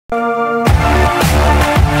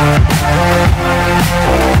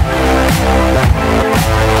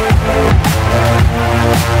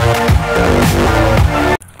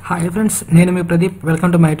Hi friends, నేను మీ Pradeep.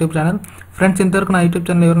 Welcome to my YouTube channel. Friends, ఇంతవరకు నా యూట్యూబ్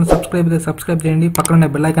ఛానల్ ఎవరైనా సబ్స్క్రైబ్ చేయండి, పక్కన ఉన్న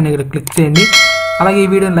బెల్ ఐకాన్ ఇక్కడ క్లిక్ చేయండి. అలాగే ఈ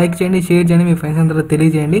వీడియోని లైక్ చేయండి, షేర్ చేయండి, మీ ఫ్రెండ్స్ అందరూ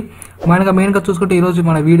తెలియజేయండి. మెయిన్గా చూసుకుంటే ఈరోజు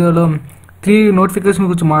మన వీడియోలో 3 నోటిఫికేషన్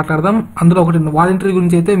గురించి మాట్లాడదాం. అందులో ఒకటి వాలంటరీ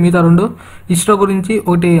గురించి అయితే, మిగతా 2 ఇస్రో గురించి,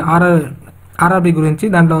 ఒకటి ఆర్ఆర్బీ గురించి,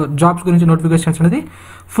 దాంట్లో జాబ్స్ గురించి నోటిఫికేషన్స్ అనేది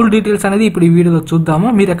ఫుల్ డీటెయిల్స్ అనేది ఇప్పుడు ఈ వీడియోలో చూద్దాము.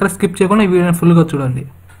 మీరు ఎక్కడ స్కిప్ చేయకుండా ఈ వీడియోని ఫుల్గా చూడండి.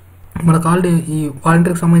 మనకు ఆల్రెడీ ఈ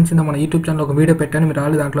వాలంటీర్కి సంబంధించిన మన యూట్యూబ్ ఛానల్ ఒక వీడియో పెట్టాను, మీరు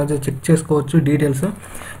ఆల్రెడీ దాంట్లో చెక్ చేసుకోవచ్చు డీటెయిల్స్.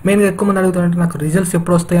 మెయిన్గా ఎక్కువ మంది అడుగుతారంటే నాకు రిజల్ట్స్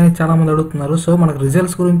ఎప్పుడు వస్తాయని చాలామంది అడుగుతున్నారు. సో మనకు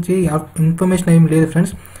రిజల్ట్స్ గురించి ఇన్ఫర్మేషన్ ఏం లేదు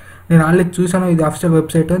ఫ్రెండ్స్. నేను ఆల్రెడీ చూసాను, ఇది అఫీషియల్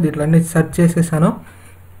వెబ్సైట్, దీంట్లో అన్ని సెర్చ్ చేసేసాను.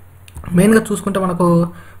 మెయిన్గా చూసుకుంటే మనకు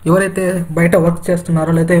ఎవరైతే బయట వర్క్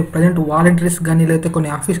చేస్తున్నారో, లేకపోతే ప్రజెంట్ వాలంటీర్స్ కానీ, లేకపోతే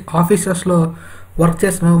కొన్ని ఆఫీసర్స్లో వర్క్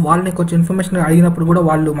చేస్తున్నారో వాళ్ళని కొంచెం ఇన్ఫర్మేషన్ అడిగినప్పుడు కూడా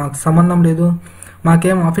వాళ్ళు మాకు సంబంధం లేదు,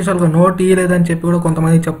 మాకేం అఫీషియల్గా నోట్ ఇవ్వలేదని చెప్పి కూడా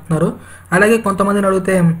కొంతమంది చెప్తున్నారు. అలాగే కొంతమందిని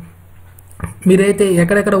అడిగితే మీరైతే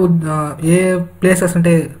ఎక్కడెక్కడ ఏ ప్లేసెస్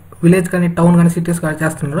అంటే విలేజ్ కానీ, టౌన్ కానీ, సిటీస్ కానీ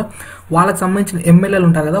చేస్తున్నారో వాళ్ళకి సంబంధించిన ఎమ్మెల్యేలు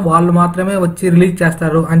ఉంటారు కదా, వాళ్ళు మాత్రమే వచ్చి రిలీజ్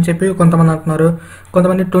చేస్తారు అని చెప్పి కొంతమంది అంటున్నారు.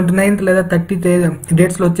 కొంతమంది 29th లేదా 30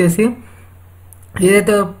 డేట్స్లో వచ్చేసి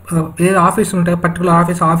ఏదైతే ఏ ఆఫీస్ ఉంటాయో పర్టికులర్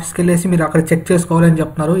ఆఫీస్కి వెళ్ళేసి మీరు అక్కడ చెక్ చేసుకోవాలని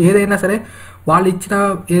చెప్తున్నారు. ఏదైనా సరే వాళ్ళు ఇచ్చిన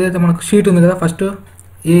ఏదైతే మనకు షీట్ ఉంది కదా, ఫస్ట్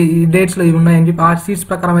ఈ డేట్స్లో ఇవి ఉన్నాయని చెప్పి ఆ సీట్స్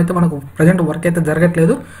ప్రకారం అయితే మనకు ప్రజెంట్ వర్క్ అయితే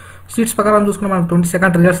జరగట్లేదు. సీట్స్ ప్రకారం చూసుకుంటే మనకు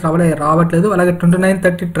 22nd రిజల్ట్స్ రావట్లేదు. అలాగే 29,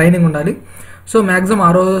 30 ట్రైనింగ్ ఉండాలి. సో మ్యాక్సిమం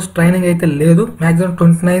ఆ రోజు ట్రైనింగ్ అయితే లేదు. మ్యాక్సిమం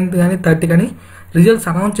 29th కానీ 30 కానీ రిజల్ట్స్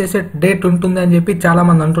అనౌన్స్ చేసే డేట్ ఉంటుంది అని చెప్పి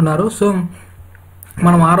చాలామంది అంటున్నారు. సో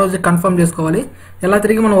మనం ఆ రోజు కన్ఫర్మ్ చేసుకోవాలి. ఎలా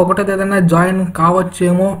తిరిగి మనం ఒకటో ఏదైనా జాయిన్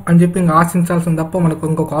కావచ్చేమో అని చెప్పి ఇంకా ఆశించాల్సింది తప్ప మనకు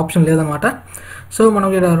ఇంకొక ఆప్షన్ లేదనమాట. సో మనం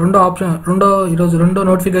ఇక్కడ ఈరోజు రెండో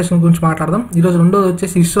నోటిఫికేషన్ గురించి మాట్లాడదాం. ఈరోజు రెండోది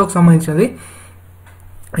వచ్చేసి ఇస్రోకి సంబంధించినది.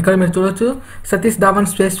 ఇక్కడ మీరు చూడొచ్చు, సతీష్ ధావన్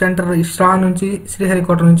స్పేస్ సెంటర్ ఇస్రో నుంచి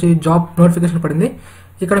శ్రీహరికోట నుంచి జాబ్ నోటిఫికేషన్ పడింది.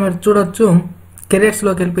 ఇక్కడ మీరు చూడొచ్చు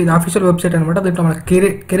కెరియర్స్లోకి వెళ్ళిపోయి, ఇది అఫీషియల్ వెబ్సైట్ అనమాట. దీంట్లో మన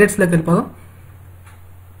కెరియర్స్లోకి వెళ్ళిపోదాం.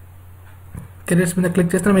 కెరియర్స్ మీద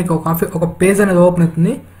క్లిక్ చేస్తే మీకు ఒక పేజ్ అనేది ఓపెన్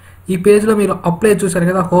అవుతుంది. ఈ పేజ్లో మీరు అప్లై చూసారు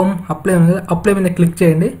కదా, హోమ్ అప్లై ఉంది కదా, అప్లై మీద క్లిక్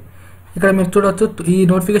చేయండి. ఇక్కడ మీరు చూడొచ్చు ఈ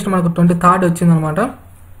నోటిఫికేషన్ మనకు 23rd వచ్చింది అనమాట.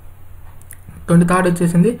 23rd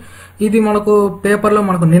వచ్చేసింది. ఇది మనకు పేపర్లో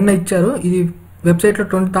మనకు నిన్న ఇచ్చారు. ఇది వెబ్సైట్లో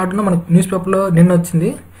 23rd మనకు న్యూస్ పేపర్లో నిన్న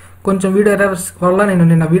వచ్చింది. కొంచెం వీడియో ఎర్రర్స్ వల్ల నేను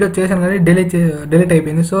నిన్న వీడియో చేశాను కానీ డిలీట్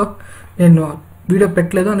అయిపోయింది. సో నేను వీడియో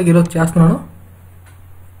పెట్టలేదు, అందుకే ఈరోజు చేస్తున్నాను.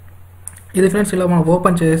 ఇది ఫ్రెండ్స్ ఇలా మనం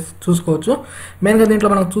ఓపెన్ చేసి చూసుకోవచ్చు. మెయిన్గా దీంట్లో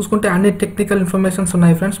మనం చూసుకుంటే అన్ని టెక్నికల్ ఇన్ఫర్మేషన్స్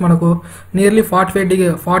ఉన్నాయి ఫ్రెండ్స్. మనకు నియర్లీ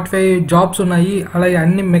 45 జాబ్స్ ఉన్నాయి. అలాగే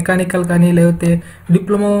అన్ని మెకానికల్ కానీ, లేకపోతే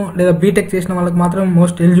డిప్లొమా లేదా బీటెక్ చేసిన వాళ్ళకి మాత్రం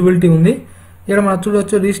మోస్ట్ ఎలిజిబిలిటీ ఉంది. ఇక్కడ మనం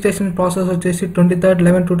చూడవచ్చు రిజిస్ట్రేషన్ ప్రాసెస్ వచ్చేసి 23rd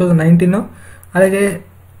 11 2019. అలాగే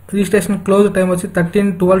రిజిస్ట్రేషన్ క్లోజ్ టైం వచ్చి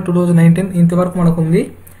 13/12/2019. ఇంతవరకు మనకు ఉంది.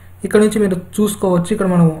 ఇక్కడ నుంచి మీరు చూసుకోవచ్చు. ఇక్కడ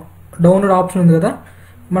మనం డౌన్లోడ్ ఆప్షన్ ఉంది కదా,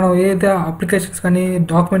 మనం ఏదైతే అప్లికేషన్స్ కానీ,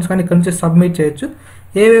 డాక్యుమెంట్స్ కానీ ఇక్కడ నుంచి సబ్మిట్ చేయొచ్చు.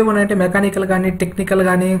 ఏవేవి ఉన్నాయంటే మెకానికల్ కానీ, టెక్నికల్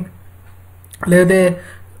కానీ, లేదా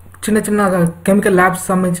చిన్న కెమికల్ ల్యాబ్స్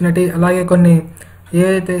సంబంధించినవి, అలాగే కొన్ని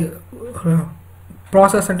ఏదైతే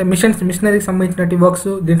ప్రాసెస్ అంటే మిషనరీకి సంబంధించినవి వర్క్స్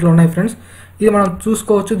దీంట్లో ఉన్నాయి ఫ్రెండ్స్. ఇది మనం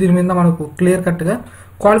చూసుకోవచ్చు. దీని మీద మనకు క్లియర్ కట్గా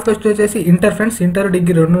క్వాలిఫికేషన్ వచ్చేసి ఇంటర్ ఫ్రెండ్స్, ఇంటర్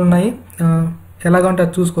డిగ్రీ 2 ఉన్నాయి. ఎలాగంటే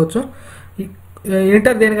అది చూసుకోవచ్చు.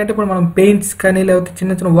 ఇంటర్ దేనికంటే ఇప్పుడు మనం పెయింట్స్ కానీ, లేకపోతే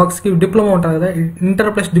చిన్న వర్క్స్కి డిప్లొమా ఉంటుంది కదా, ఇంటర్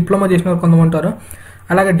ప్లస్ డిప్లొమా చేసిన వాళ్ళు కొంతమంది ఉంటారు.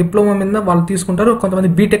 అలాగే డిప్లొమా మీద వాళ్ళు తీసుకుంటారు. కొంతమంది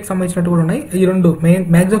బీటెక్ సంబంధించినట్టు కూడా ఉన్నాయి. ఈ 2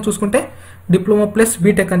 మ్యాక్సిమం చూసుకుంటే డిప్లొమా ప్లస్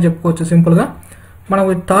బీటెక్ అని చెప్పుకోవచ్చు సింపుల్గా. మనం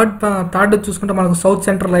థర్డ్ చూసుకుంటే మనకు సౌత్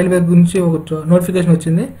సెంట్రల్ రైల్వే గురించి ఒక నోటిఫికేషన్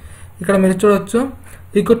వచ్చింది. ఇక్కడ మీరు చూడవచ్చు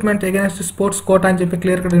రిక్రూట్మెంట్ అగైనెస్ట్ స్పోర్ట్స్ కోటా అని చెప్పి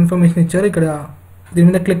క్లియర్ కట్ ఇన్ఫర్మేషన్ ఇచ్చారు. ఇక్కడ దీని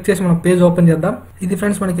మీద క్లిక్ చేసి మనం పేజ్ ఓపెన్ చేద్దాం. ఇది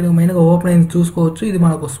ఫ్రెండ్స్ మనకి మెయిన్గా ఓపెన్ అయింది చూసుకోవచ్చు. ఇది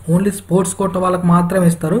మనకు ఓన్లీ స్పోర్ట్స్ కోటా వాళ్ళకి మాత్రమే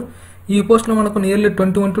ఇస్తారు. ఈ పోస్ట్లో మనకు నియర్లీ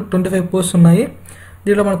 21 to 25 పోస్ట్స్ ఉన్నాయి.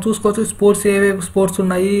 దీంట్లో మనం చూసుకోవచ్చు స్పోర్ట్స్ ఏవేవి స్పోర్ట్స్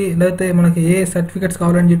ఉన్నాయి, లేకపోతే మనకి ఏ సర్టిఫికేట్స్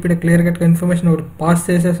కావాలని చెప్పి క్లియర్ కట్గా ఇన్ఫర్మేషన్ ఒకటి పాస్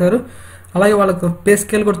చేసేసారు. అలాగే వాళ్ళకి పే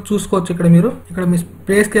స్కేల్ కూడా చూసుకోవచ్చు. ఇక్కడ మీ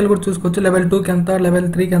పే స్కేల్ కూడా చూసుకోవచ్చు. లెవెల్ 2కి ఎంత, లెవెల్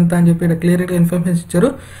 3కి ఎంత అని చెప్పి క్లియర్గా ఇన్ఫర్మేషన్ ఇచ్చారు.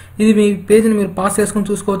 ఇది మీ పేజ్ని మీరు పాస్ చేసుకుని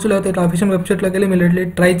చూసుకోవచ్చు, లేకపోతే ఇట్లా అఫీషియల్ వెబ్సైట్లోకి వెళ్ళి మీరు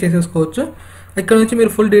ట్రై చేసేసుకోవచ్చు. ఇక్కడ నుంచి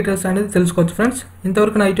మీరు ఫుల్ డీటెయిల్స్ అనేది తెలుసుకోవచ్చు ఫ్రెండ్స్.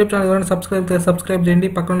 ఇంతవరకు నా యూట్యూబ్ ఛానల్ ఎవరైనా సబ్స్క్రైబ్ చేయండి,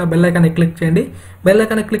 పక్కన ఉన్న బెల్ ఐకాన్ని క్లిక్ చేయండి. బెల్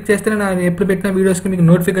ఐకాన్ని క్లిక్ చేస్తే నేను ఎప్పుడు పెట్టిన వీడియోస్కి మీకు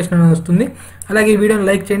నోటిఫికేషన్ అనేది వస్తుంది. అలాగే ఈ వీడియోని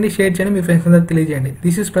లైక్ చేయండి, షేర్ చేయండి, మీ ఫ్రెండ్స్ అందరికీ తెలియజేయండి.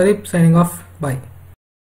 This is Pradeep signing off. By.